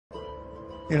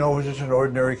You know, it was just an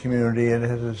ordinary community. It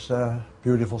had its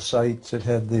beautiful sights. It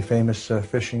had the famous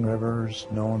fishing rivers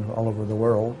known all over the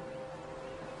world.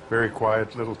 Very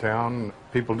quiet little town.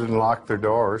 People didn't lock their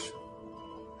doors,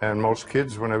 and most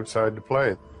kids went outside to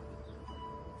play.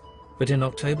 But in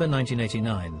October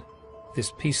 1989,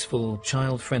 this peaceful,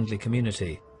 child-friendly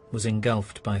community was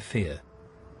engulfed by fear.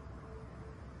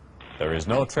 There is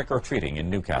no trick-or-treating in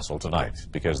Newcastle tonight,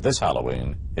 because this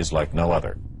Halloween is like no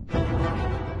other.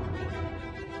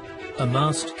 A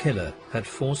masked killer had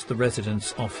forced the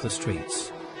residents off the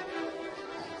streets.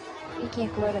 You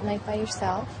can't go out at night by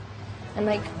yourself. And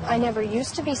I never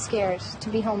used to be scared to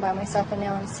be home by myself, and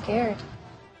now I'm scared.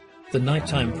 The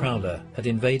nighttime prowler had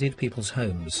invaded people's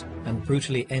homes and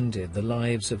brutally ended the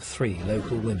lives of 3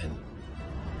 local women.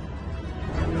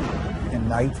 At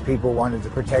night, people wanted to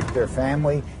protect their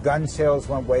family. Gun sales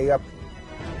went way up.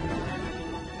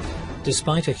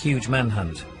 Despite a huge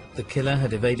manhunt, the killer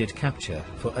had evaded capture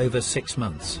for over 6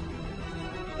 months.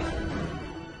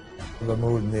 The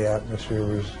mood and the atmosphere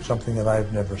was something that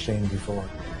I've never seen before.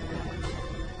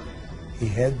 He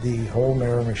had the whole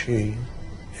Miramichi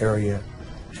area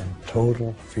in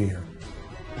total fear.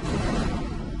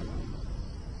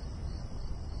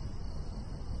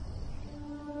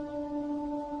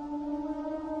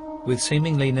 With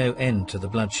seemingly no end to the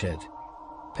bloodshed,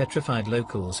 petrified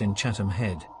locals in Chatham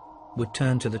Head would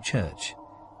turn to the church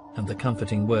and the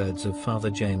comforting words of Father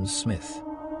James Smith.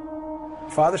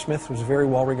 Father Smith was very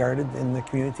well regarded in the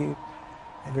community,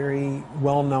 very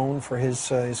well known for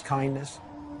his kindness.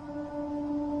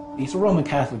 He's a Roman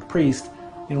Catholic priest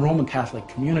in a Roman Catholic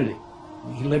community.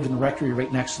 He lived in the rectory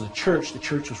right next to the church. The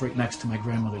church was right next to my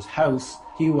grandmother's house.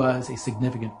 He was a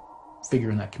significant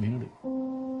figure in that community.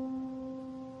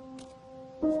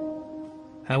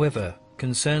 However,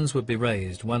 concerns would be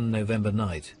raised one November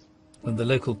night when the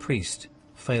local priest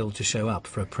failed to show up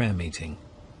for a prayer meeting.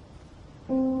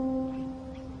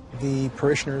 The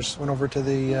parishioners went over to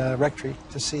the rectory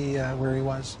to see where he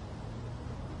was.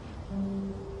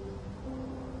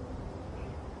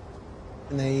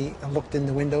 And they looked in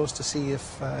the windows to see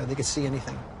if they could see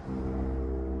anything.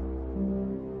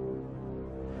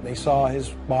 They saw his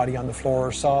body on the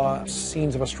floor, saw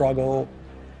scenes of a struggle,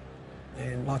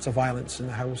 and lots of violence in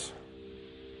the house.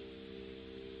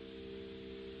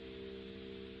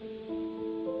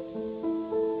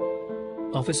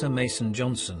 Officer Mason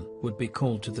Johnson would be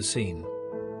called to the scene.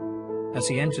 As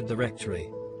he entered the rectory,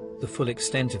 the full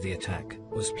extent of the attack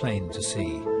was plain to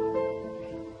see.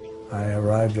 I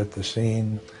arrived at the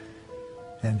scene,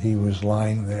 and he was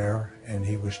lying there, and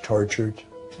he was tortured.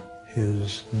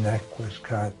 His neck was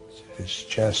cut, his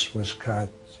chest was cut,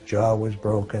 his jaw was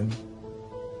broken.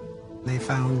 They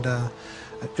found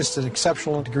just an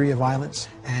exceptional degree of violence,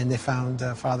 and they found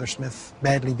Father Smith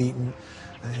badly beaten,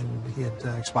 and he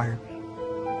had expired.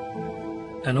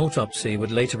 An autopsy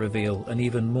would later reveal an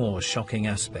even more shocking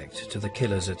aspect to the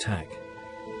killer's attack.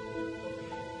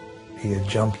 He had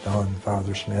jumped on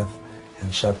Father Smith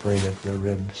and separated the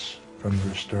ribs from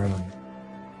the sternum.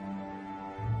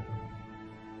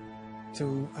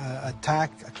 To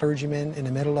attack a clergyman in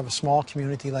the middle of a small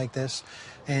community like this,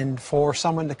 and for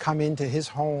someone to come into his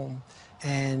home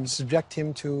and subject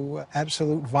him to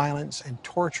absolute violence and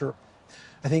torture,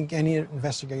 I think any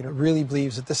investigator really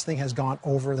believes that this thing has gone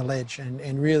over the ledge,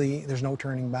 and really there's no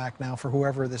turning back now for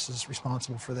whoever this is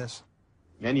responsible for this.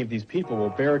 Many of these people will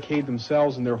barricade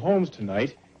themselves in their homes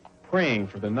tonight, praying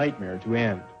for the nightmare to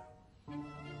end.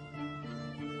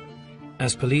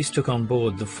 As police took on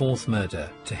board the 4th murder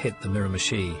to hit the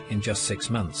Miramichi in just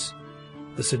 6 months,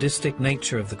 the sadistic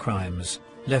nature of the crimes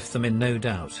left them in no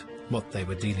doubt what they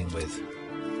were dealing with.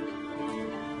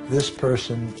 This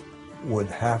person would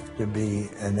have to be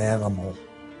an animal.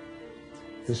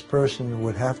 This person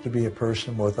would have to be a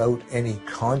person without any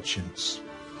conscience.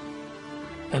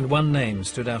 And one name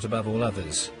stood out above all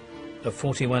others: a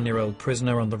 41-year-old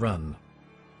prisoner on the run,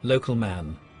 local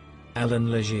man Allan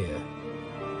Legere.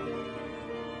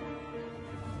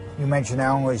 You mentioned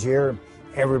Allan Legere,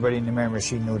 everybody in the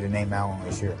Miramichi knew the name Allan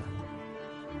Legere.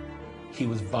 He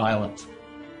was violent,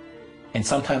 and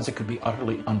sometimes it could be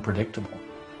utterly unpredictable.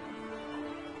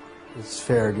 It's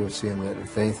fair to assume that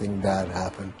if anything bad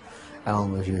happened,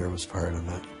 Allan Legere was part of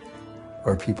it,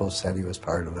 or people said he was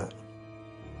part of it.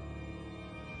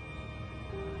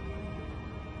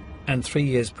 And 3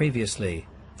 years previously,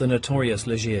 the notorious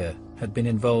Legere had been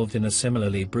involved in a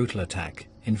similarly brutal attack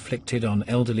inflicted on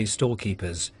elderly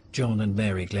storekeepers John and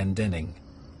Mary Glendenning.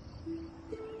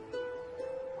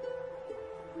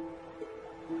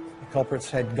 The culprits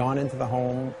had gone into the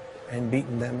home and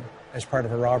beaten them as part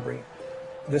of a robbery.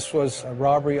 This was a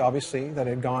robbery, obviously, that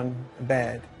had gone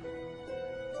bad.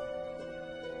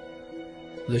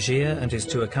 Legere and his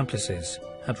two accomplices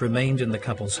had remained in the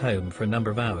couple's home for a number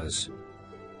of hours.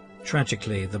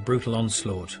 Tragically, the brutal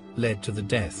onslaught led to the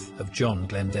death of John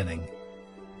Glendenning,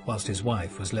 whilst his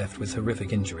wife was left with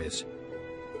horrific injuries.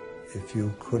 If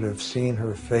you could have seen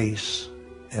her face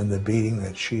and the beating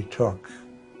that she took,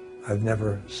 I've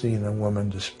never seen a woman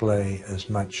display as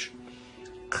much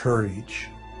courage.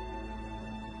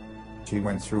 She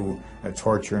went through a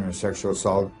torture and a sexual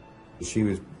assault. She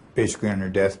was basically on her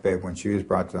deathbed when she was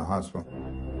brought to the hospital.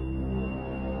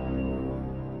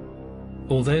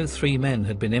 Although 3 men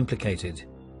had been implicated,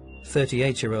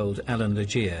 38-year-old Allan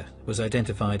Legere was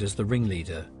identified as the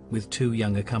ringleader with 2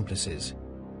 young accomplices.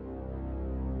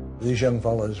 These young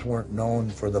fellows weren't known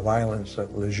for the violence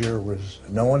that Legere was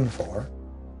known for.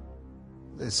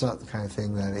 It's not the kind of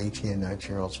thing that 18 and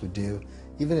 19-year-olds would do.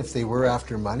 Even if they were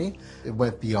after money, it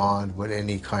went beyond what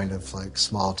any kind of like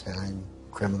small-time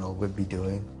criminal would be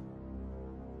doing.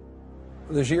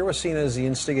 Legere was seen as the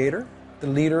instigator, the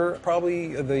leader,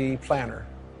 probably the planner,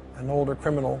 an older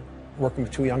criminal working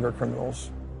with 2 younger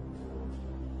criminals.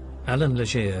 Allan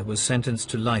Legere was sentenced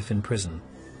to life in prison.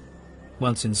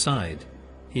 Once inside,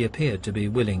 he appeared to be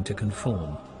willing to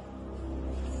conform.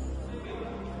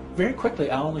 Very quickly,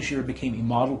 Allan Legere became a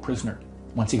model prisoner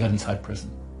once he got inside prison.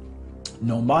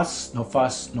 No muss, no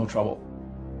fuss, no trouble.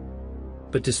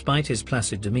 But despite his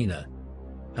placid demeanour,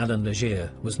 Allan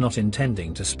Legere was not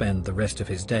intending to spend the rest of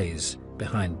his days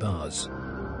behind bars.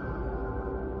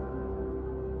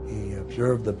 He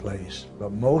observed the place,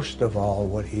 but most of all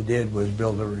what he did was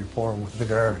build a rapport with the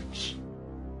guards.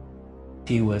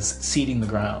 He was seeding the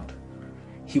ground.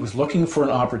 He was looking for an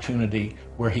opportunity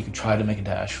where he could try to make a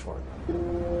dash for it.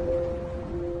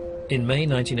 In May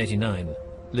 1989,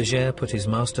 Legere put his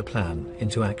master plan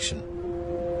into action.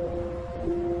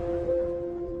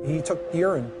 He took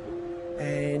urine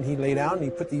and he lay down and he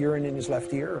put the urine in his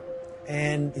left ear,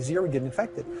 and his ear would get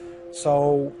infected.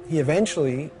 So he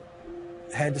eventually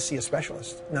had to see a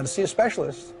specialist. Now, to see a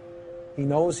specialist, he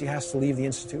knows he has to leave the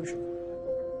institution.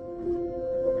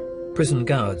 Prison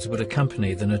guards would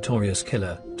accompany the notorious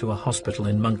killer to a hospital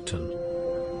in Moncton.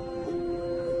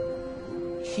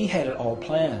 He had it all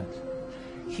planned.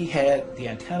 He had the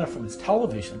antenna from his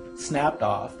television snapped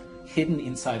off, hidden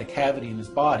inside a cavity in his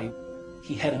body.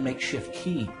 He had a makeshift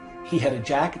key. He had a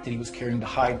jacket that he was carrying to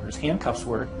hide where his handcuffs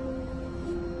were.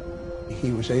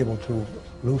 He was able to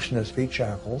loosen his feet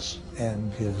shackles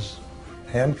and his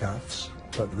handcuffs,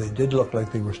 but they did look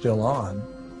like they were still on.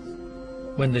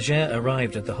 When Legere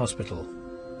arrived at the hospital,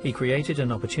 he created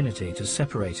an opportunity to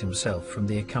separate himself from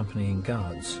the accompanying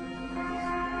guards.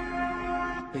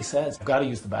 They said, I've got to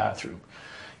use the bathroom.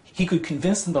 He could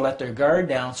convince them to let their guard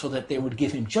down so that they would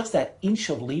give him just that inch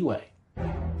of leeway.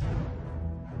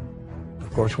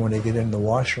 Of course, when they get in the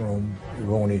washroom, it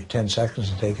was only 10 seconds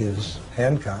to take his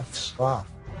handcuffs off.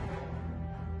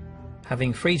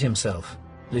 Having freed himself,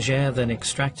 Legere then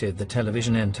extracted the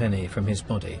television antennae from his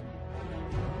body.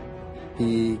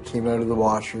 He came out of the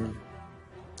washroom,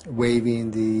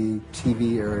 waving the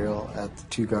TV aerial at the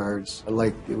 2 guards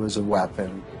like it was a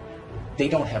weapon. They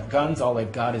don't have guns, all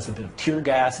they've got is a bit of tear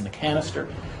gas and a canister.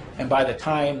 And by the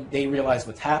time they realize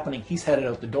what's happening, he's headed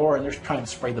out the door and they're trying to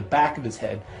spray the back of his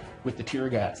head with the tear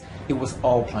gas. It was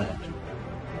all planned.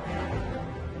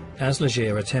 As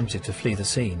Legere attempted to flee the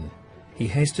scene, he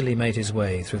hastily made his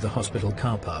way through the hospital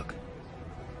car park.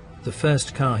 The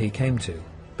first car he came to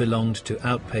belonged to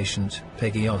outpatient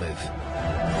Peggy Olive.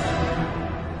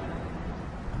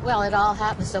 Well, it all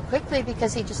happened so quickly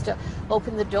because he just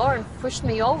opened the door and pushed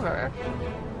me over.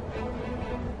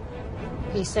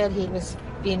 He said he was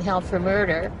being held for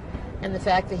murder, and the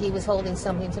fact that he was holding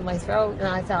something to my throat, and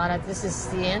I thought, this is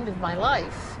the end of my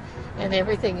life. And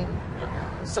everything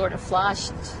sort of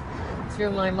flashed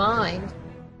through my mind.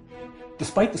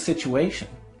 Despite the situation,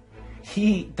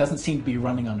 he doesn't seem to be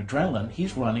running on adrenaline.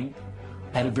 He's running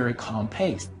at a very calm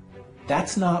pace.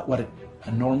 That's not what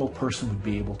a normal person would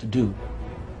be able to do.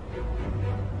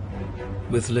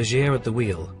 With Legere at the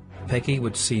wheel, Peggy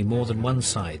would see more than one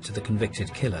side to the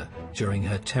convicted killer during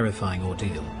her terrifying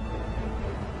ordeal.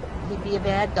 He'd be a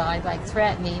bad guy, like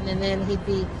threatening, and then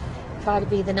he'd try to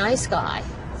be the nice guy.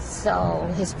 So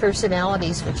his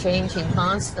personalities were changing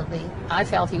constantly. I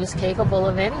felt he was capable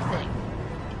of anything.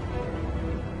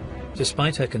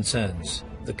 Despite her concerns,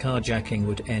 the carjacking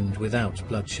would end without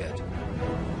bloodshed.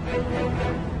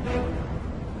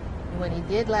 When he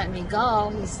did let me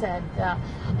go, he said,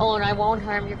 oh, and I won't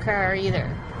harm your car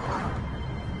either.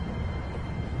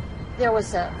 There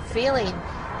was a feeling,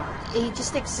 he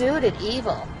just exuded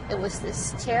evil. It was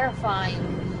this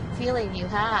terrifying feeling you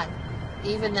had.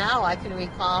 Even now I can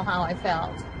recall how I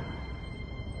felt.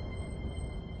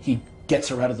 He gets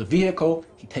her out of the vehicle,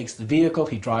 he takes the vehicle,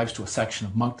 he drives to a section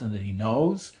of Moncton that he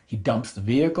knows, he dumps the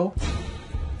vehicle.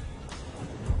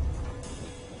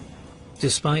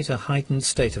 Despite a heightened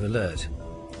state of alert,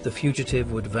 the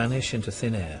fugitive would vanish into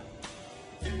thin air.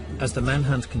 As the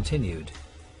manhunt continued,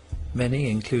 many,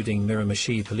 including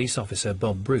Miramichi police officer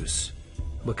Bob Bruce,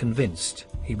 were convinced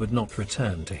he would not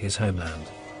return to his homeland.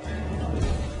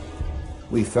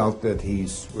 We felt that he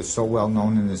was so well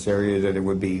known in this area that it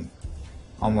would be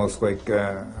almost like,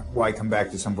 why come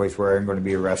back to someplace where I'm going to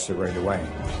be arrested right away?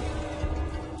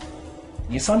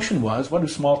 The assumption was, what do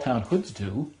small-town hoods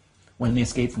do when they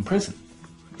escape from prison?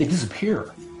 They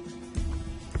disappear.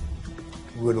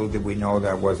 Little did we know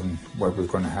that wasn't what was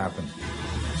going to happen.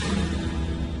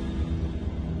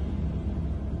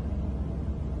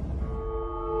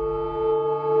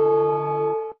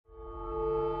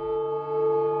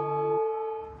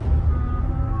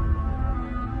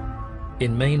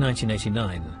 In May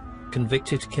 1989,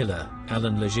 convicted killer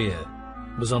Allan Legere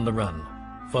was on the run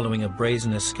following a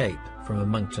brazen escape from a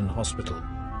Moncton hospital.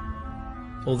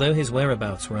 Although his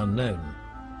whereabouts were unknown,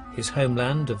 his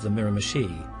homeland of the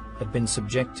Miramichi had been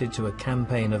subjected to a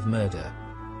campaign of murder,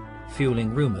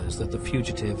 fueling rumours that the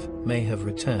fugitive may have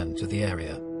returned to the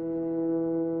area.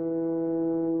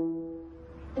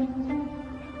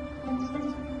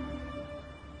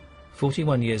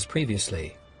 "41 years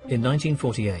previously, in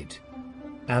 1948,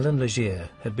 Allan Legere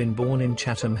had been born in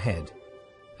Chatham Head,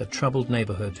 a troubled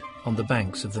neighbourhood on the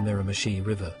banks of the Miramichi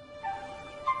River.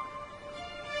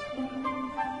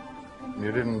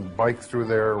 You didn't bike through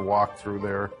there, walk through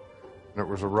there, and it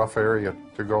was a rough area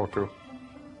to go to.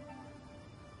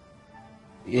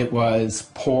 It was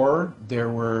poor. There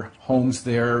were homes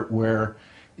there where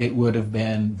it would have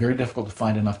been very difficult to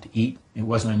find enough to eat. It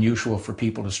wasn't unusual for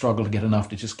people to struggle to get enough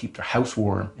to just keep their house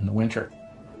warm in the winter.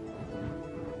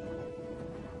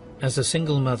 As a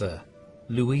single mother,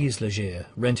 Louise Legere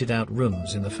rented out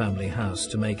rooms in the family house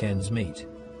to make ends meet.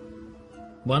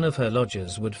 One of her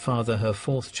lodgers would father her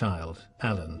fourth child,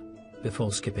 Allan,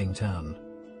 before skipping town.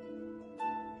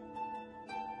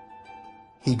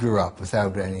 He grew up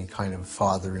without any kind of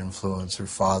father influence or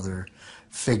father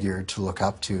figure to look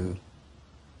up to.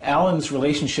 Allan's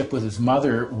relationship with his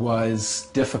mother was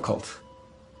difficult.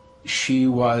 She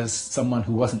was someone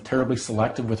who wasn't terribly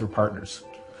selective with her partners,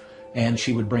 and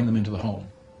she would bring them into the home.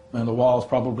 And the walls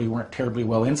probably weren't terribly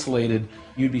well insulated.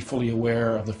 You'd be fully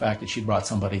aware of the fact that she brought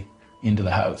somebody into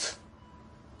the house.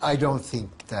 I don't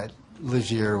think that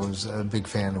Legere was a big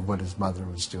fan of what his mother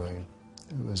was doing.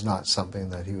 It was not something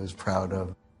that he was proud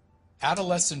of.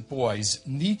 Adolescent boys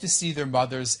need to see their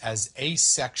mothers as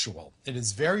asexual. It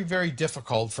is very, very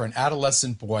difficult for an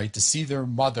adolescent boy to see their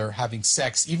mother having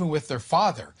sex, even with their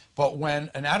father. But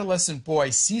when an adolescent boy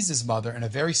sees his mother in a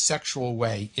very sexual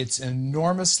way, it's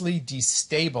enormously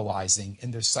destabilizing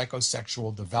in their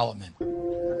psychosexual development.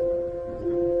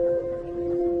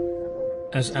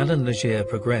 As Allan Legere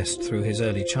progressed through his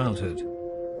early childhood,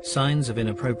 signs of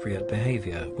inappropriate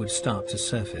behaviour would start to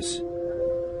surface.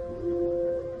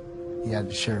 He had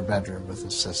to share a bedroom with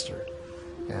his sister.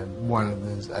 And one of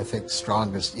his, I think,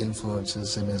 strongest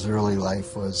influences in his early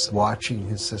life was watching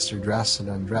his sister dress and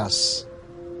undress.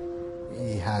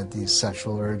 He had these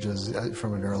sexual urges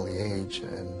from an early age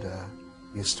and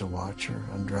used to watch her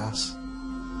undress.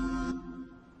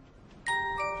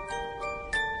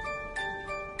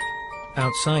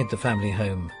 Outside the family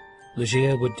home,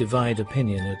 Legere would divide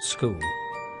opinion at school.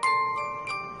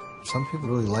 Some people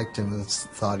really liked him and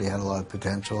thought he had a lot of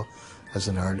potential as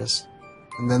an artist.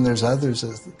 And then there's others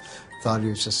that thought he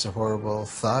was just a horrible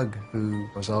thug who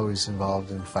was always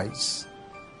involved in fights.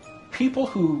 People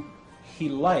who he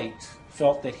liked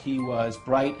felt that he was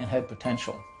bright and had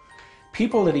potential.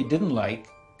 People that he didn't like,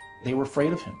 they were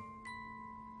afraid of him.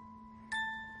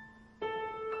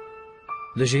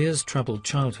 Legere's troubled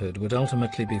childhood would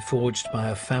ultimately be forged by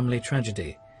a family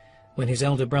tragedy when his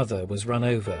elder brother was run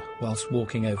over whilst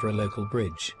walking over a local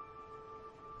bridge.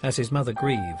 As his mother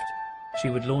grieved, she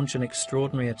would launch an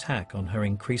extraordinary attack on her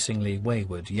increasingly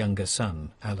wayward younger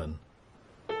son, Allan.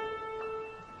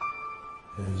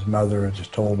 His mother had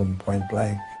just told him point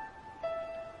blank,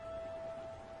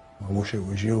 "I wish it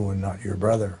was you and not your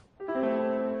brother."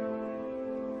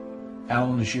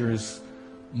 Allan Legere's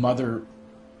mother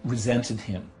resented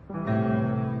him.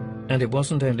 And it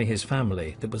wasn't only his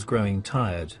family that was growing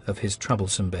tired of his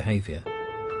troublesome behaviour.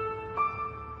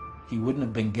 He wouldn't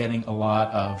have been getting a lot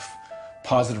of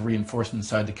positive reinforcement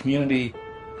inside the community.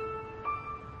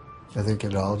 I think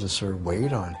it all just sort of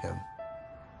weighed on him.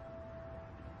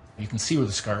 You can see where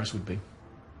the scars would be.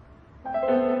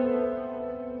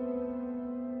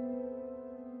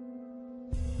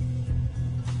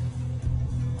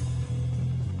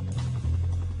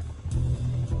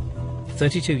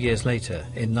 32 years later,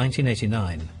 in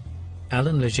 1989,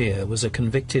 Allan Legere was a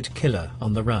convicted killer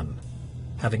on the run,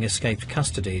 having escaped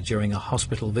custody during a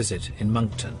hospital visit in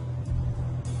Moncton.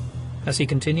 As he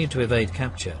continued to evade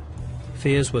capture,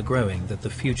 fears were growing that the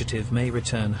fugitive may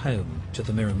return home to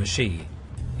the Miramichi,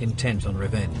 intent on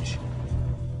revenge.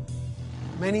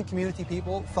 Many community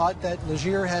people thought that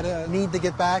Legere had a need to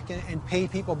get back and pay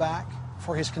people back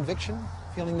for his conviction,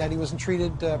 feeling that he wasn't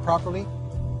treated properly.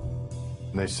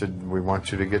 And they said, we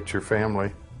want you to get your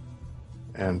family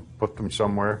and put them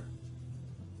somewhere.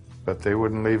 But they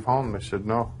wouldn't leave home. They said,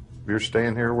 no, if you're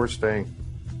staying here, we're staying.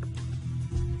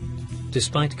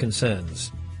 Despite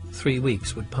concerns, 3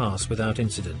 weeks would pass without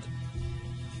incident.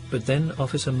 But then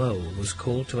Officer Mole was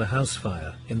called to a house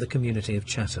fire in the community of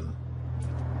Chatham.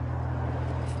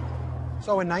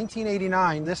 So in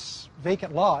 1989, this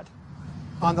vacant lot,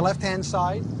 on the left-hand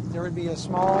side, there would be a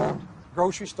small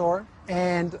grocery store,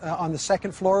 and on the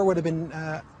second floor would have been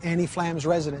Annie Flam's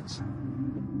residence.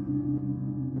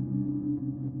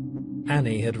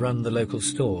 Annie had run the local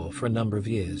store for a number of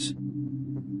years.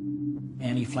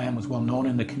 Annie Flam was well known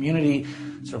in the community.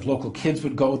 Sort of local kids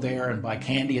would go there and buy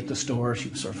candy at the store. She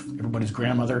was sort of everybody's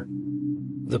grandmother.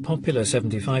 The popular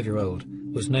 75-year-old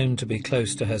was known to be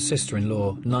close to her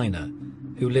sister-in-law, Nina,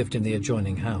 who lived in the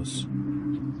adjoining house.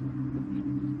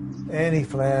 Annie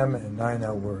Flam and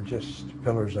Nina were just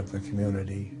pillars of the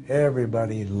community.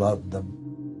 Everybody loved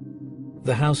them.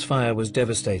 The house fire was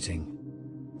devastating,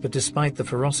 but despite the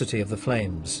ferocity of the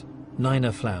flames,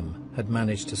 Nina Flam had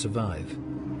managed to survive.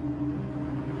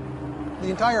 The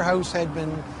entire house had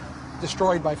been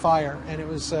destroyed by fire, and it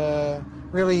was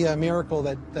really a miracle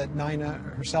that Nina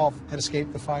herself had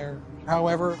escaped the fire.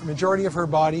 However, the majority of her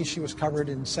body, she was covered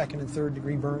in 2nd and 3rd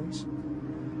degree burns.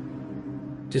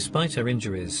 Despite her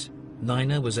injuries,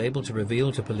 Nina was able to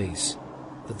reveal to police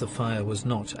that the fire was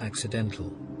not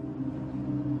accidental.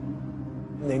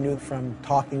 They knew from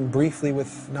talking briefly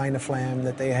with Nina Flam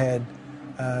that they had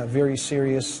a very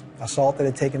serious assault that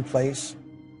had taken place.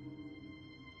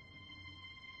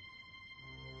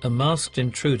 A masked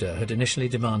intruder had initially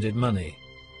demanded money,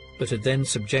 but had then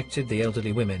subjected the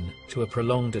elderly women to a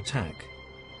prolonged attack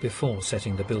before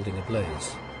setting the building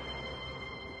ablaze.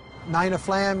 Nina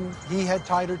Flam, he had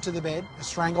tied her to the bed,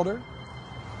 strangled her.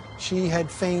 She had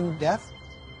feigned death.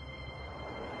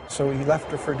 So he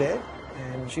left her for dead,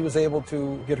 and she was able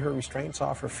to get her restraints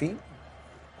off her feet.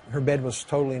 Her bed was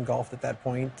totally engulfed at that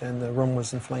point, and the room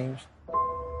was in flames.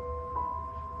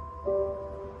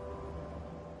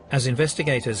 As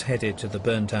investigators headed to the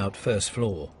burnt-out first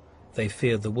floor, they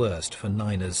feared the worst for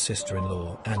Nina's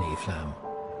sister-in-law, Annie Flam.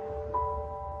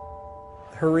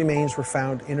 Her remains were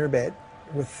found in her bed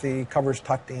with the covers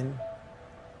tucked in.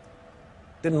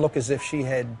 Didn't look as if she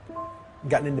had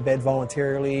gotten into bed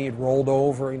voluntarily, rolled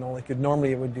over, like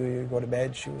normally it would do, you go to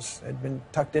bed. She had been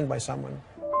tucked in by someone.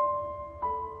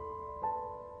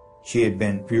 She had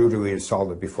been brutally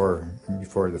assaulted before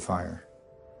the fire.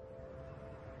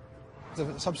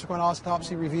 The subsequent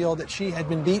autopsy revealed that she had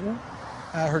been beaten,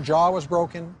 her jaw was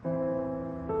broken.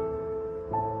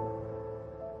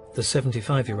 The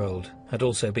 75-year-old had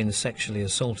also been sexually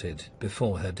assaulted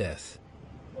before her death.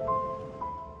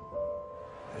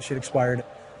 She had expired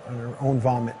on her own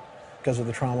vomit because of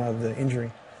the trauma of the injury.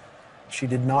 She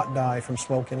did not die from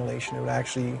smoke inhalation, it was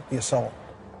actually the assault.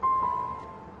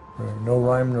 For no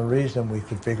rhyme or reason we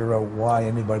could figure out why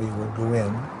anybody would go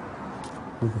in.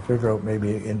 We could figure out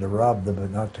maybe in to rob them,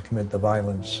 but not to commit the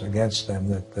violence against them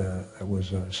that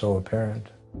was so apparent.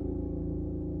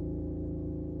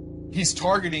 He's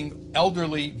targeting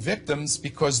elderly victims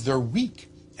because they're weak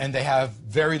and they have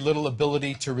very little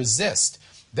ability to resist.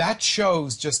 That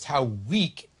shows just how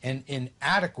weak and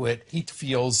inadequate he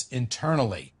feels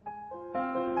internally.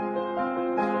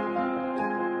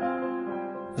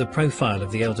 The profile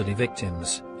of the elderly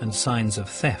victims and signs of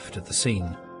theft at the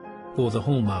scene bore the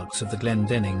hallmarks of the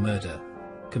Glendenning murder,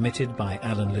 committed by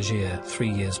Allan Legere 3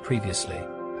 years previously.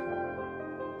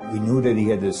 We knew that he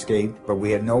had escaped, but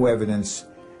we had no evidence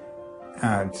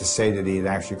to say that he had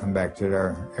actually come back to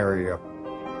our area.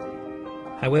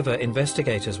 However,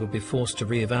 investigators would be forced to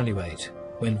re-evaluate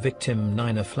when victim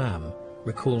Nina Flam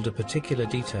recalled a particular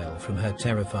detail from her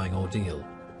terrifying ordeal.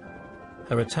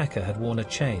 Her attacker had worn a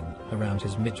chain around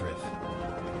his midriff.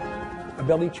 A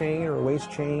belly chain or a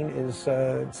waist chain is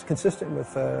it's consistent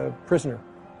with a prisoner.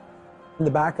 In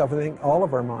the back of, I think, all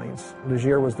of our minds,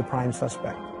 Legere was the prime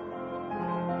suspect.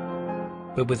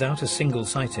 But without a single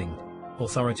sighting,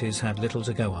 authorities had little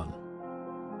to go on.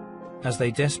 As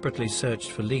they desperately searched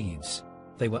for leads,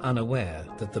 they were unaware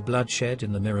that the bloodshed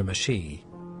in the Miramichi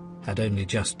had only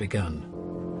just begun.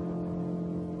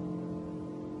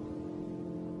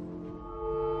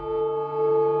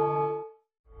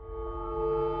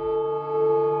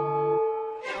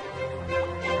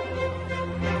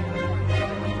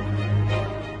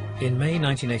 In May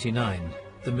 1989,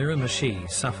 the Miramichi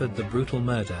suffered the brutal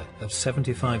murder of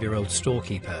 75-year-old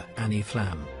storekeeper Annie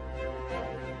Flam.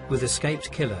 With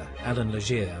escaped killer Allan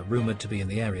Legere rumoured to be in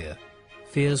the area,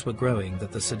 fears were growing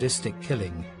that the sadistic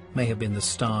killing may have been the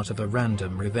start of a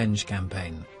random revenge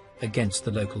campaign against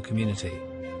the local community.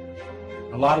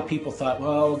 A lot of people thought,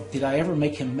 well, did I ever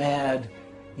make him mad?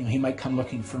 You know, he might come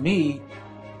looking for me.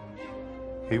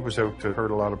 He was out to hurt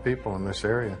a lot of people in this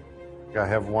area. I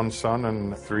have one son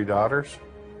and 3 daughters,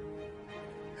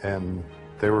 and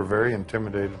they were very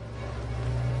intimidated.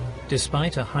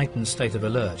 Despite a heightened state of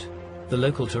alert, the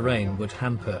local terrain would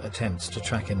hamper attempts to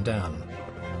track him down.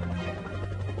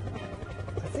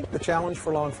 I think the challenge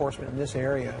for law enforcement in this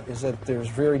area is that there's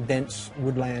very dense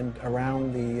woodland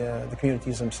around the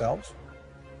communities themselves.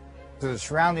 The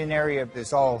surrounding area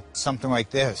is all something like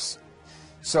this.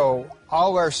 So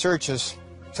all our searches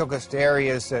took us to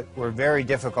areas that were very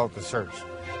difficult to search.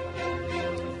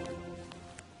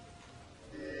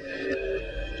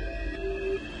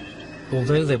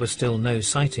 Although there were still no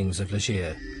sightings of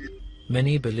Legere,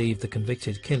 many believed the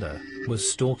convicted killer was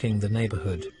stalking the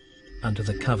neighbourhood under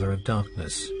the cover of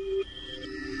darkness.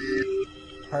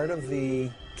 Part of the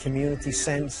community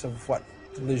sense of what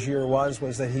Legere was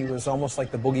that he was almost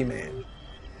like the boogeyman.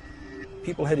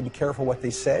 People had to be careful what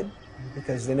they said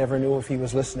because they never knew if he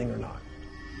was listening or not.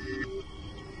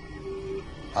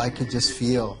 I could just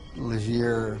feel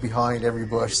Legere behind every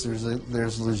bush.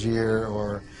 There's Legere,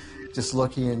 or just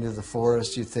looking into the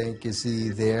forest, you think, is he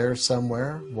there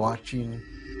somewhere watching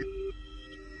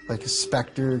like a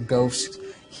specter, ghost?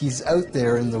 He's out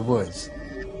there in the woods.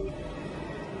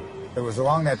 It was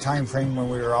along that time frame when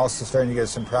we were also starting to get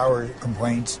some prowler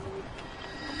complaints.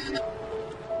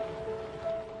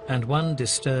 And one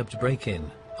disturbed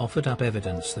break-in offered up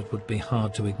evidence that would be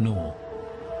hard to ignore.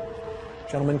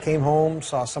 Gentleman came home,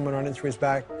 saw someone running through his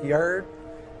backyard.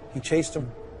 He chased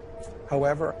him.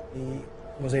 However, he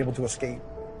was able to escape.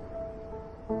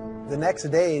 The next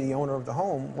day, the owner of the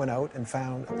home went out and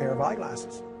found a pair of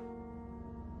eyeglasses.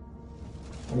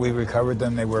 We recovered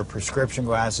them. They were prescription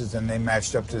glasses, and they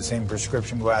matched up to the same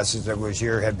prescription glasses that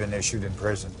Legere had been issued in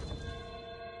prison.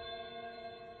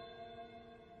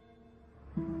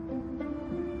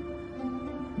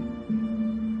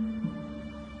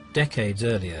 Decades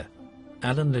earlier,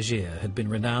 Allan Legere had been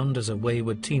renowned as a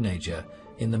wayward teenager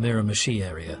in the Miramichi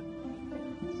area.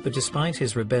 But despite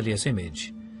his rebellious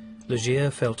image, Legere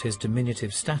felt his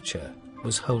diminutive stature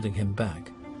was holding him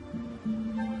back.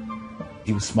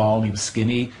 He was small, he was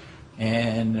skinny,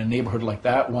 and in a neighborhood like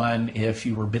that one, if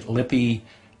you were a bit lippy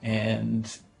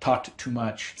and talked too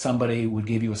much, somebody would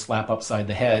give you a slap upside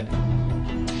the head.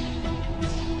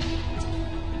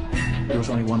 There was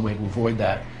only one way to avoid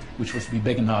that, which was to be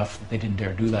big enough that they didn't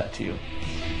dare do that to you.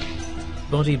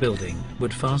 Bodybuilding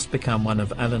would fast become one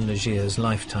of Allan Legere's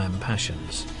lifetime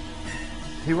passions.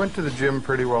 He went to the gym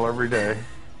pretty well every day.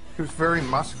 He was very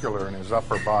muscular in his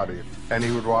upper body, and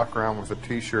he would walk around with a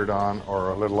t-shirt on or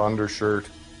a little undershirt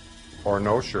or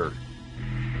no shirt.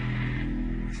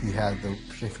 He had the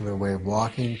particular way of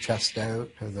walking, chest out,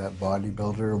 that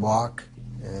bodybuilder walk,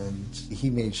 and he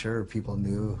made sure people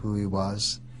knew who he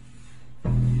was.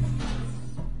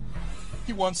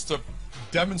 He wants to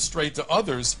demonstrate to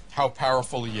others how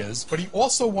powerful he is, but he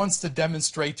also wants to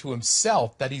demonstrate to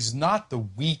himself that he's not the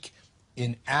weak,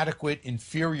 inadequate,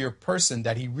 inferior person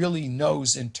that he really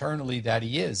knows internally that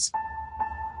he is.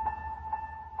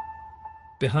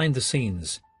 Behind the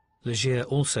scenes, Legere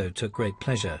also took great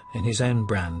pleasure in his own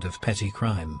brand of petty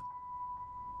crime.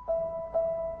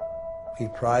 He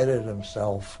prided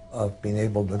himself of being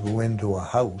able to go into a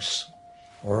house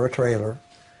or a trailer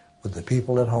with the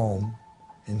people at home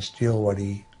and steal what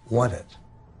he wanted.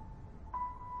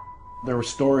 There were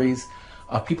stories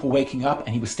of people waking up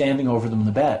and he was standing over them in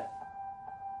the bed.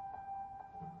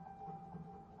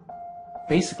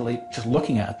 Basically, just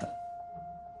looking at them.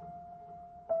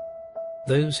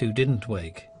 Those who didn't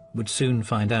wake would soon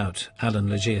find out Allan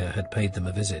Legere had paid them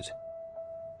a visit.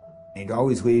 He'd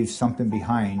always leave something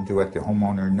behind to let the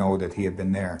homeowner know that he had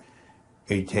been there.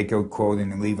 He'd take out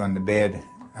clothing and leave on the bed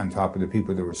on top of the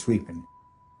people that were sleeping.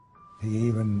 He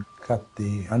even cut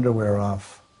the underwear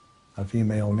off a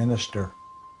female minister.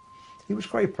 He was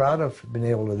quite proud of being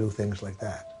able to do things like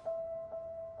that.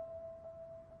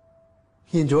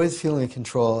 He enjoyed feeling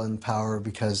control and power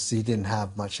because he didn't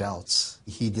have much else.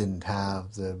 He didn't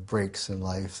have the breaks in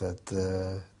life that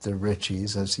the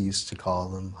Richies, as he used to call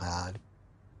them, had.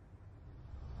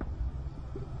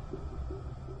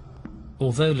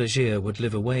 Although Legere would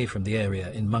live away from the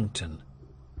area in Moncton,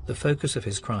 the focus of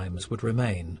his crimes would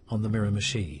remain on the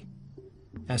Miramichi.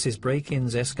 As his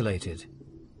break-ins escalated,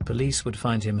 police would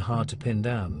find him hard to pin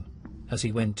down as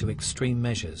he went to extreme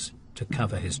measures to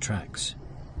cover his tracks.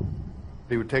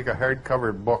 He would take a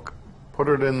hard-covered book, put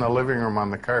it in the living room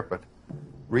on the carpet,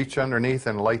 reach underneath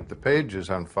and light the pages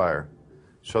on fire.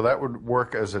 So that would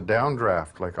work as a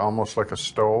downdraft, almost like a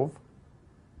stove.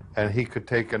 And he could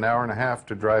take an hour and a half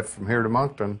to drive from here to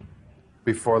Moncton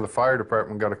before the fire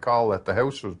department got a call that the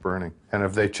house was burning. And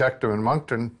if they checked him in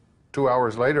Moncton, 2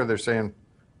 hours later, they're saying,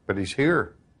 but he's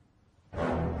here.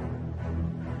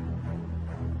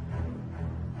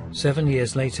 7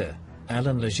 years later,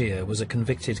 Allan Legere was a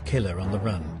convicted killer on the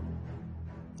run.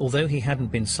 Although he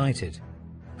hadn't been cited,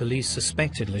 police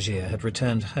suspected Legere had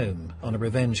returned home on a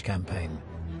revenge campaign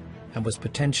and was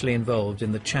potentially involved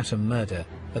in the Chatham murder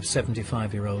of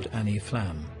 75-year-old Annie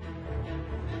Flam.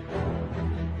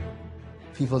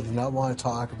 People did not want to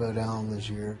talk about Allan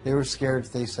Legere. They were scared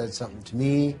if they said something to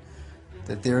me,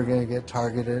 that they were going to get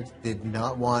targeted. They did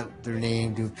not want their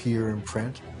name to appear in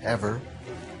print, ever.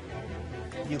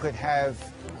 You could have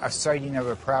a sighting of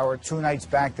a prowler 2 nights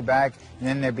back to back, and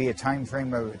then there'd be a time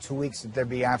frame of 2 weeks that there'd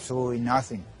be absolutely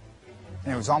nothing.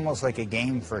 And it was almost like a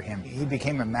game for him. He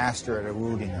became a master at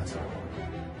eluding us.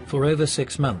 For over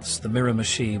 6 months, the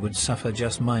Miramichi would suffer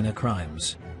just minor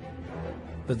crimes.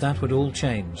 But that would all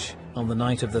change on the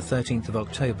night of the 13th of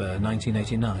October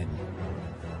 1989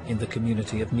 in the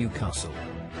community of Newcastle.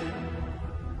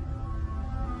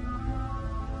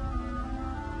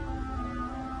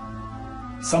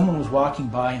 Someone was walking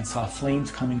by and saw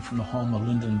flames coming from the home of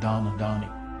Linda and Donna Donnie.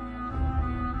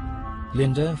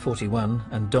 Linda, 41,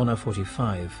 and Donna,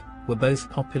 45, were both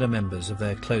popular members of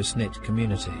their close-knit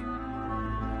community.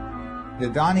 The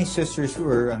Donnie sisters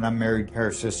were an unmarried pair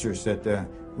of sisters that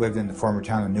lived in the former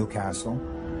town of Newcastle.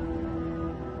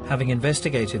 Having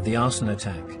investigated the arson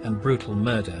attack and brutal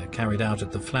murder carried out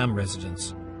at the Flam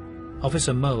residence,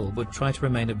 Officer Mole would try to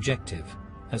remain objective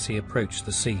as he approached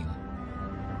the scene.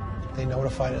 They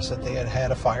notified us that they had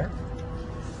had a fire,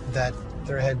 that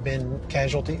there had been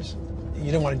casualties. You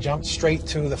didn't want to jump straight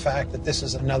to the fact that this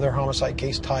is another homicide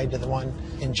case tied to the one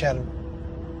in Chatham.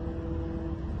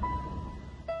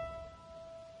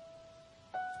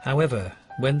 However,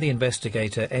 when the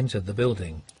investigator entered the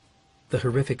building, the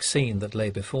horrific scene that lay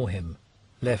before him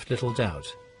left little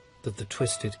doubt that the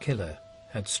twisted killer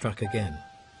had struck again.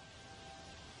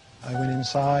 I went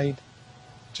inside.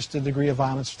 Just the degree of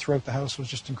violence throughout the house was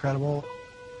just incredible.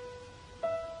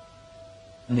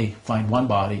 And they find one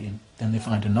body, and then they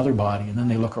find another body, and then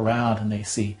they look around and they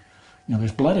see,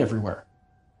 there's blood everywhere.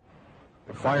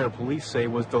 The fire, police say,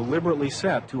 was deliberately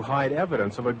set to hide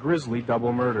evidence of a grisly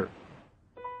double murder.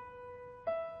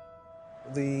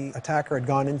 The attacker had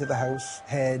gone into the house,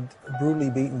 had brutally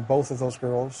beaten both of those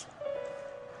girls,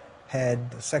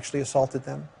 had sexually assaulted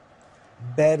them,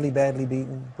 badly, badly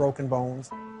beaten, broken bones.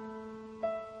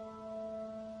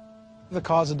 The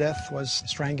cause of death was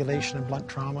strangulation and blunt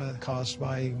trauma caused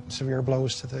by severe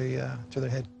blows to the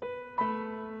head.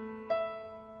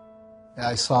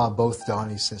 I saw both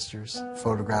Donnie's sisters,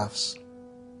 photographs.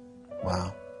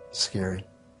 Wow, scary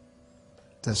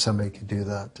that somebody could do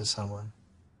that to someone.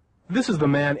 This is the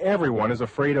man everyone is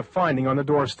afraid of finding on the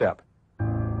doorstep.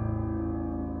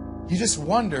 You just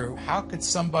wonder, how could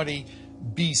somebody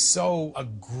be so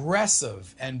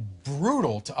aggressive and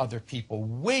brutal to other people,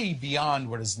 way beyond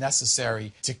what is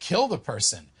necessary to kill the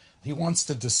person? He wants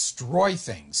to destroy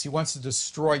things. He wants to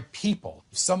destroy people.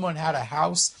 If someone had a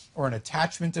house or an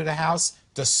attachment to the house,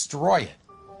 destroy it.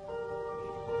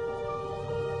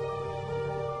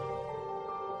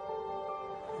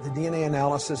 The DNA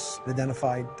analysis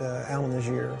identified Allan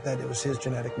Legere, that it was his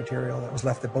genetic material that was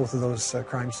left at both of those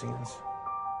crime scenes.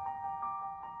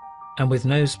 And with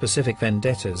no specific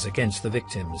vendettas against the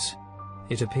victims,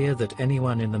 it appeared that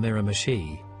anyone in the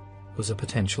Miramichi was a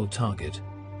potential target.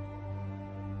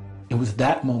 It was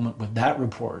that moment with that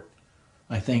report,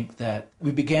 I think, that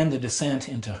we began the descent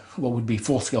into what would be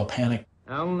full-scale panic.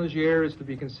 Allan Legere is to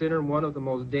be considered one of the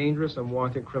most dangerous and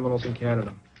wanted criminals in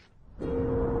Canada.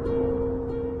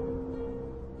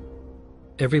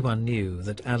 Everyone knew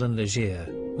that Allan Legere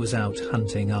was out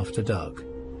hunting after dark.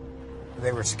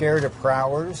 They were scared of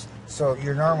prowlers, so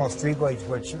your normal streetlights,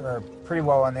 which are pretty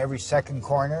well on every second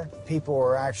corner, people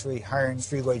were actually hiring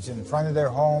streetlights in front of their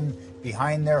home,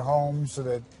 behind their home, so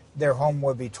that their home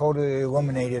would be totally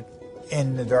illuminated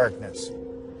in the darkness.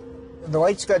 The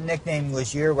lights got nicknamed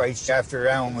Legere lights after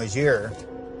Allan Legere.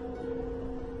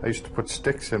 I used to put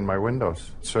sticks in my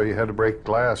windows, so you had to break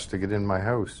glass to get in my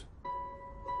house.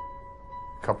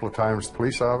 A couple of times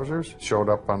police officers showed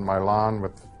up on my lawn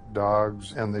with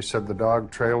dogs, and they said the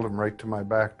dog trailed them right to my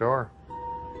back door.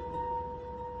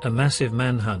 A massive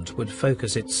manhunt would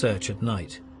focus its search at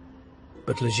night,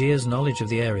 but Legere's knowledge of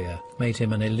the area made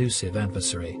him an elusive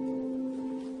adversary.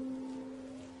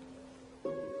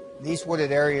 These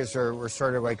wooded areas were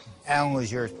sort of like Allan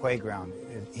Legere's playground.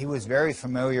 He was very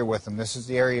familiar with them. This is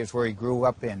the areas where he grew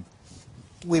up in.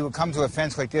 We would come to a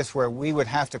fence like this where we would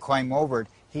have to climb over it.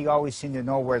 He always seemed to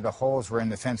know where the holes were in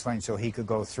the fence line so he could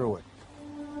go through it.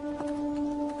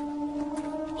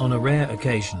 On a rare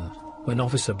occasion, when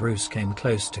Officer Bruce came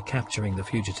close to capturing the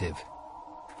fugitive,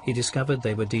 he discovered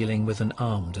they were dealing with an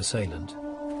armed assailant.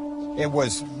 It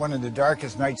was one of the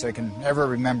darkest nights I can ever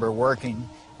remember working.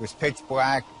 It was pitch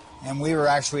black, and we were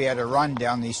actually at a run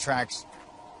down these tracks.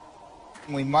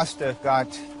 We must have got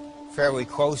fairly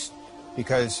close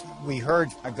because we heard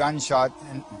a gunshot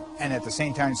and at the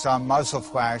same time saw a muzzle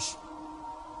flash.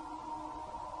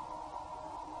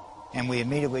 And we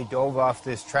immediately dove off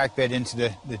this track bed into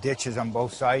the ditches on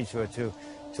both sides to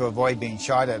avoid being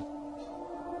shot at.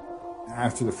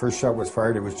 After the first shot was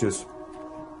fired, it was just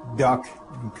duck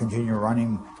and continue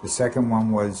running. The second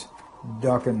one was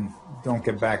duck and don't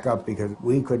get back up because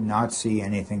we could not see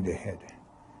anything to hit,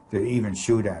 to even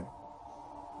shoot at.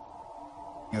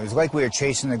 It was like we were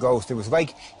chasing the ghost. It was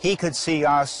like he could see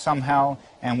us somehow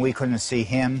and we couldn't see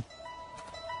him.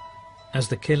 As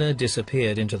the killer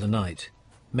disappeared into the night,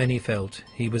 many felt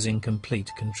he was in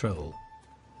complete control.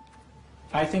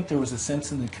 I think there was a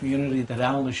sense in the community that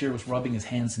Allan Legere was rubbing his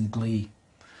hands in glee,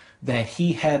 that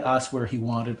he had us where he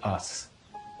wanted us.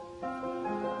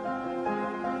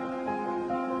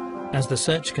 As the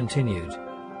search continued,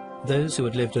 those who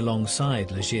had lived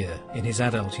alongside Legere in his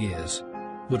adult years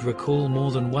would recall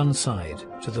more than one side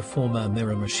to the former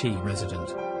Miramichi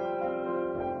resident.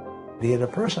 He had a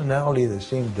personality that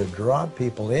seemed to draw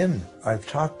people in. I've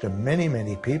talked to many,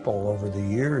 many people over the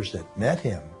years that met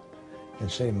him and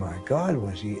say, my God,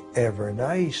 was he ever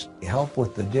nice. He helped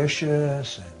with the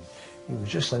dishes, and he was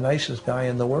just the nicest guy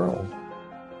in the world.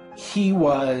 He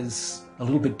was a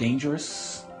little bit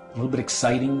dangerous, a little bit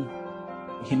exciting.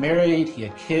 He married, he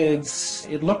had kids.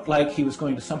 It looked like he was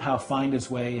going to somehow find his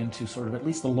way into sort of at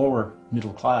least the lower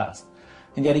middle class.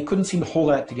 And yet he couldn't seem to hold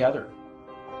that together.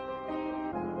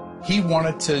 He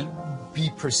wanted to be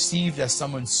perceived as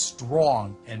someone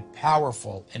strong and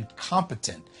powerful and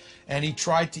competent. And he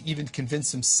tried to even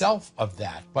convince himself of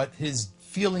that. But his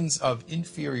feelings of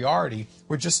inferiority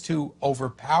were just too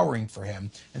overpowering for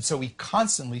him. And so he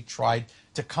constantly tried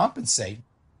to compensate.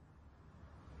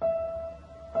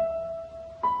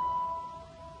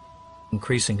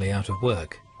 Increasingly out of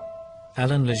work,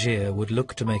 Allan Legere would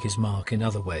look to make his mark in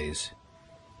other ways.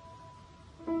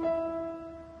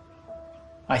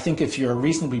 I think if you're a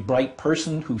reasonably bright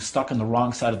person who's stuck on the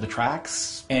wrong side of the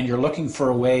tracks and you're looking for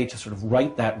a way to sort of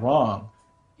right that wrong,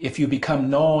 if you become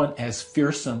known as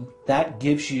fearsome, that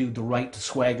gives you the right to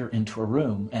swagger into a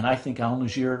room. And I think Allan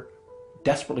Legere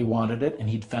desperately wanted it, and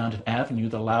he'd found an avenue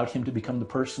that allowed him to become the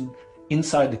person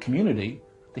inside the community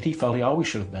that he felt he always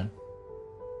should have been.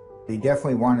 He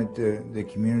definitely wanted the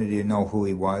community to know who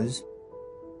he was.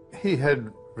 He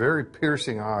had very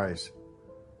piercing eyes.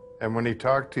 And when he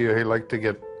talked to you, he liked to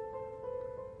get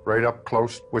right up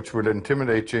close, which would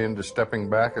intimidate you into stepping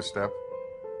back a step.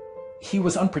 He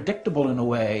was unpredictable in a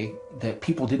way that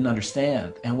people didn't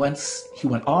understand. And once he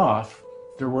went off,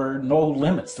 there were no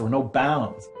limits, there were no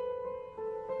bounds.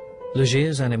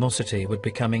 Legere's animosity would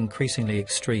become increasingly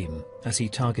extreme as he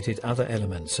targeted other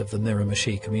elements of the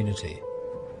Miramichi community.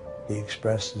 He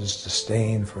expressed his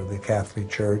disdain for the Catholic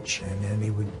Church, and then he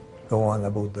would go on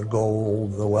about the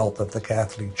gold, the wealth of the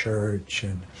Catholic Church,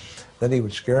 and then he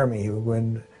would scare me. He would go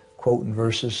in quoting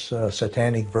verses,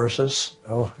 satanic verses.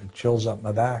 Oh, it chills up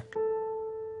my back.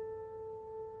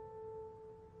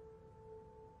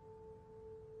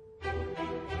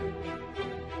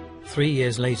 Three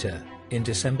years later, in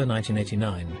December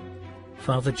 1989,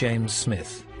 Father James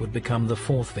Smith would become the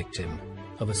fourth victim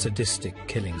of a sadistic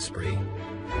killing spree.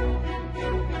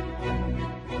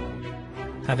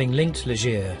 Having linked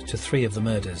Legere to 3 of the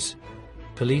murders,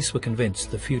 police were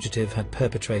convinced the fugitive had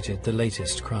perpetrated the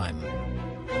latest crime.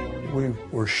 We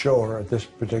were sure at this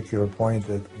particular point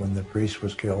that when the priest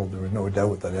was killed, there was no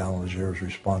doubt that Allan Legere was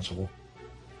responsible.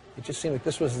 It just seemed like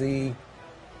this was the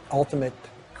ultimate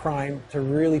crime to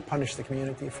really punish the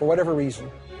community for whatever reason.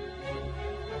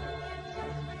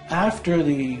 After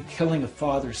the killing of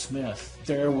Father Smith,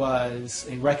 there was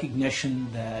a recognition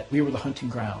that we were the hunting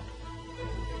ground,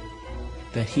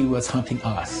 that he was hunting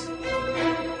us.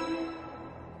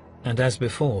 And as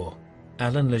before,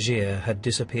 Allan Legere had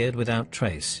disappeared without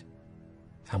trace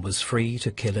and was free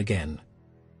to kill again.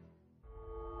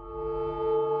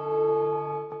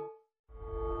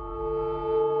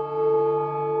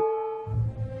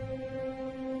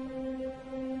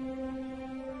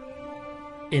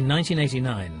 In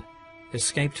 1989,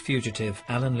 escaped fugitive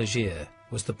Allan Legere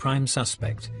was the prime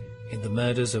suspect in the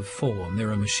murders of 4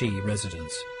 Miramichi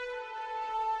residents.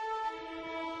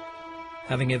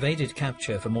 Having evaded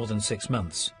capture for more than 6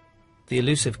 months, the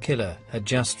elusive killer had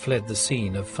just fled the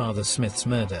scene of Father Smith's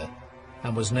murder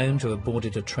and was known to have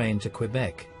boarded a train to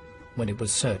Quebec when it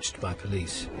was searched by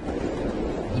police.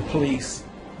 The police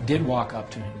did walk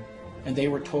up to him, and they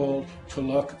were told to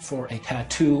look for a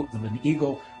tattoo of an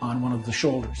eagle on one of the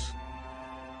shoulders.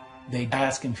 They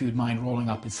asked him if he would mind rolling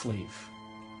up his sleeve.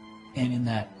 And in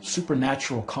that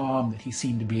supernatural calm that he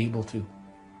seemed to be able to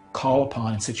call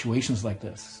upon in situations like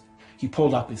this, he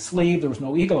pulled up his sleeve. There was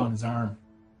no eagle on his arm.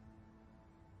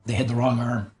 They had the wrong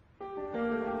arm.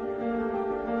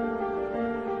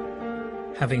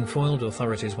 Having foiled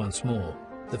authorities once more,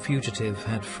 the fugitive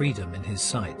had freedom in his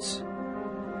sights.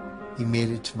 He made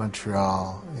it to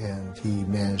Montreal, and he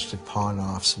managed to pawn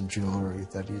off some jewelry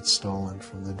that he had stolen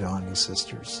from the Donny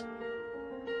sisters.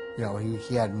 You know,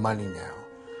 he had money now,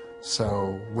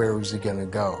 so where was he going to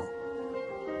go?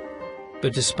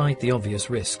 But despite the obvious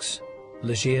risks,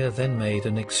 Legere then made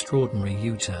an extraordinary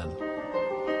U-turn.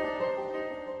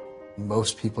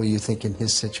 Most people, you think, in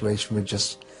his situation would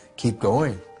just keep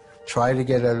going, try to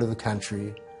get out of the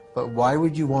country, but why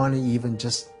would you want to even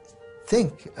just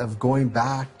think of going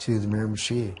back to the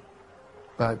Miramichi?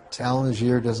 But Allan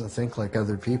Legere doesn't think like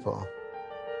other people.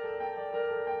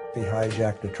 He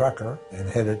hijacked a trucker and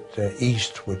headed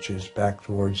east, which is back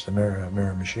towards the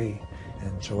Miramichi,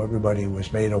 and so everybody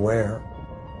was made aware.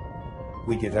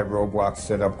 We did have roadblocks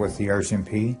set up with the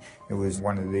RCMP. It was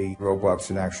one of the roadblocks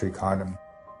that actually caught him.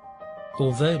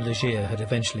 Although Legere had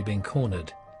eventually been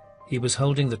cornered, he was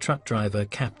holding the truck driver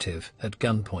captive at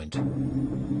gunpoint.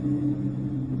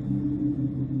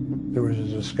 There was a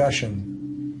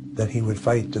discussion that he would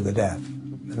fight to the death.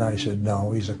 And I said,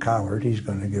 no, he's a coward. He's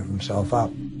going to give himself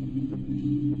up.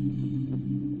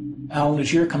 Allan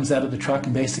Legere comes out of the truck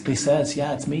and basically says,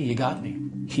 yeah, it's me, you got me.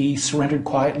 He surrendered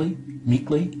quietly,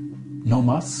 meekly, no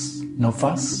muss, no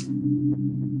fuss.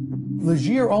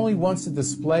 Legere only wants to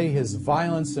display his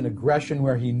violence and aggression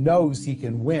where he knows he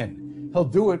can win. He'll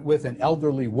do it with an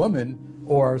elderly woman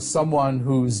or someone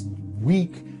who's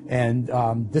weak and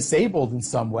disabled in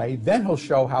some way. Then he'll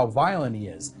show how violent he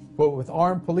is. But with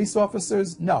armed police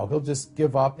officers, no, he'll just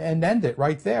give up and end it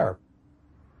right there.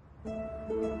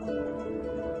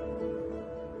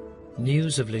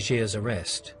 News of Legere's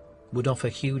arrest would offer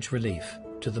huge relief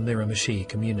to the Miramichi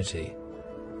community.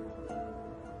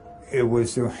 It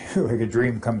was like a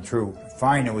dream come true.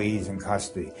 Finally, he's in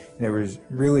custody. There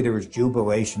was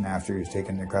jubilation after he was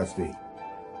taken into custody.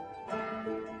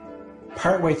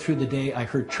 Partway through the day, I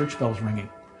heard church bells ringing,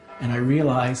 and I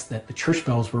realized that the church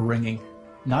bells were ringing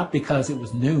not because it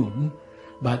was noon,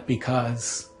 but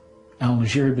because Allan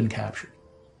Legere had been captured.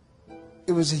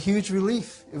 It was a huge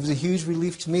relief. It was a huge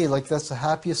relief to me. Like, that's the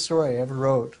happiest story I ever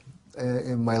wrote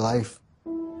in my life.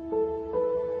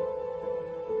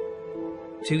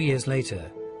 2 years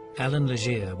later, Allan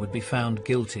Legere would be found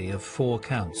guilty of 4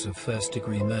 counts of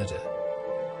first-degree murder.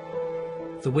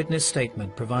 The witness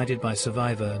statement provided by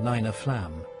survivor Nina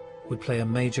Flam would play a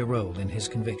major role in his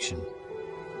conviction.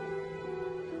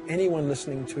 Anyone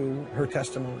listening to her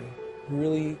testimony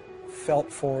really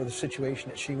felt for the situation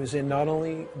that she was in, not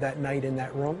only that night in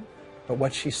that room, but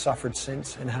what she suffered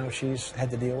since and how she's had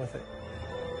to deal with it.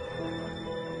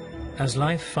 As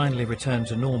life finally returned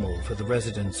to normal for the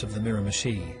residents of the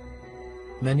Miramichi,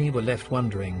 many were left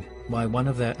wondering why one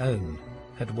of their own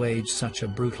had waged such a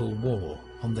brutal war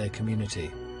on their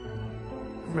community.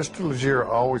 Mr. Legere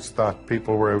always thought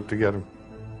people were out to get him.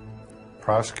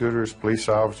 Prosecutors, police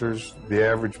officers, the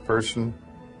average person,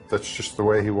 that's just the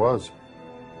way he was.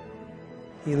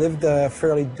 He lived a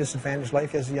fairly disadvantaged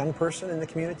life as a young person in the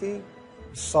community,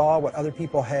 saw what other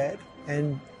people had,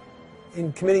 and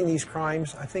in committing these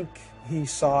crimes, I think he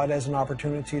saw it as an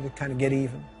opportunity to kind of get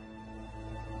even.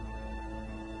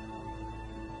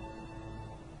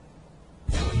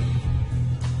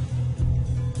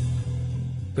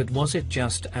 But was it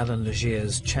just Allan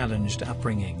Legere's challenged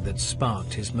upbringing that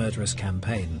sparked his murderous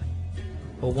campaign?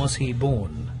 Or was he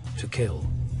born to kill?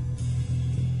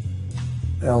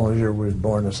 Allan Legere was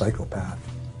born a psychopath.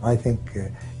 I think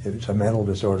it's a mental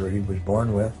disorder he was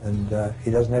born with, and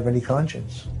he doesn't have any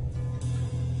conscience.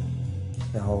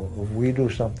 Now, if we do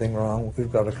something wrong,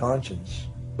 we've got a conscience.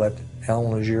 But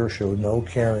Allan Legere showed no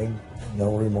caring,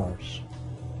 no remorse.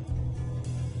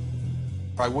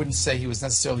 I wouldn't say he was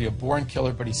necessarily a born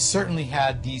killer, but he certainly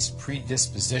had these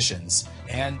predispositions,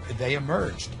 and they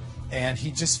emerged. And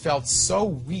he just felt so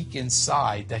weak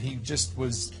inside that he just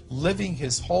was living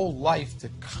his whole life to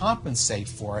compensate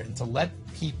for it and to let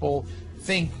people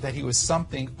think that he was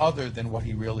something other than what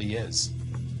he really is.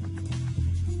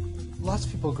 Lots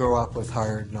of people grow up with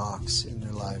hard knocks in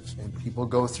their lives, and people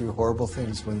go through horrible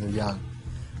things when they're young,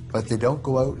 but they don't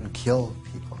go out and kill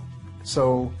people.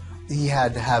 So he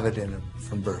had to have it in him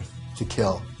from birth to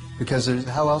kill, because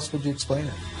how else would you explain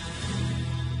it?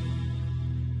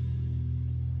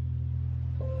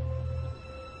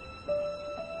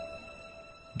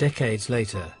 Decades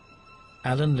later,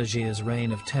 Allan Legere's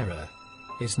reign of terror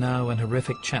is now an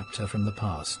horrific chapter from the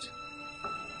past.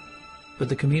 But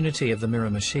the community of the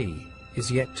Miramichi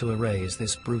is yet to erase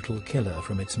this brutal killer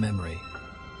from its memory.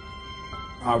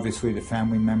 Obviously, the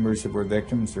family members that were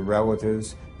victims, the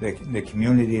relatives, the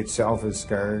community itself is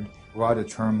scarred. A lot of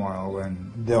turmoil,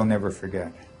 and they'll never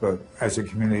forget. But as a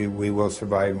community, we will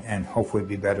survive and hopefully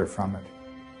be better from it.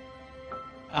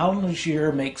 Allan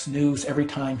Legere makes news every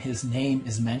time his name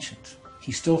is mentioned.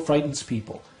 He still frightens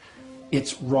people.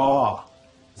 It's raw.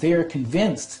 They are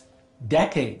convinced,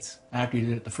 decades after he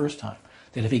did it the first time,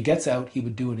 that if he gets out, he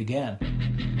would do it again.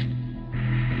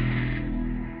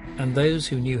 And those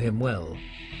who knew him well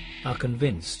are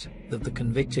convinced that the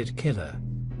convicted killer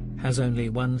has only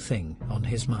one thing on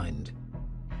his mind.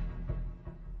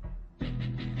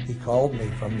 He called me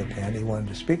from the pen. He wanted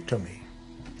to speak to me.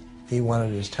 He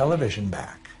wanted his television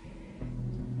back.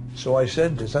 So I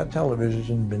said, has that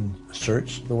television been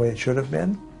searched the way it should have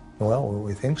been? Well,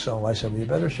 we think so. I said, well, you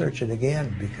better search it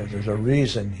again, because there's a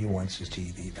reason he wants his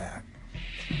TV back.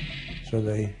 So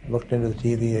they looked into the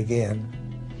TV again,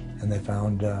 and they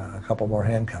found a couple more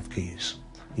handcuff keys.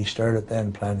 He started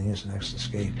then planning his next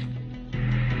escape.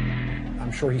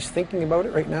 I'm sure he's thinking about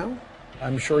it right now.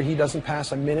 I'm sure he doesn't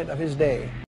pass a minute of his day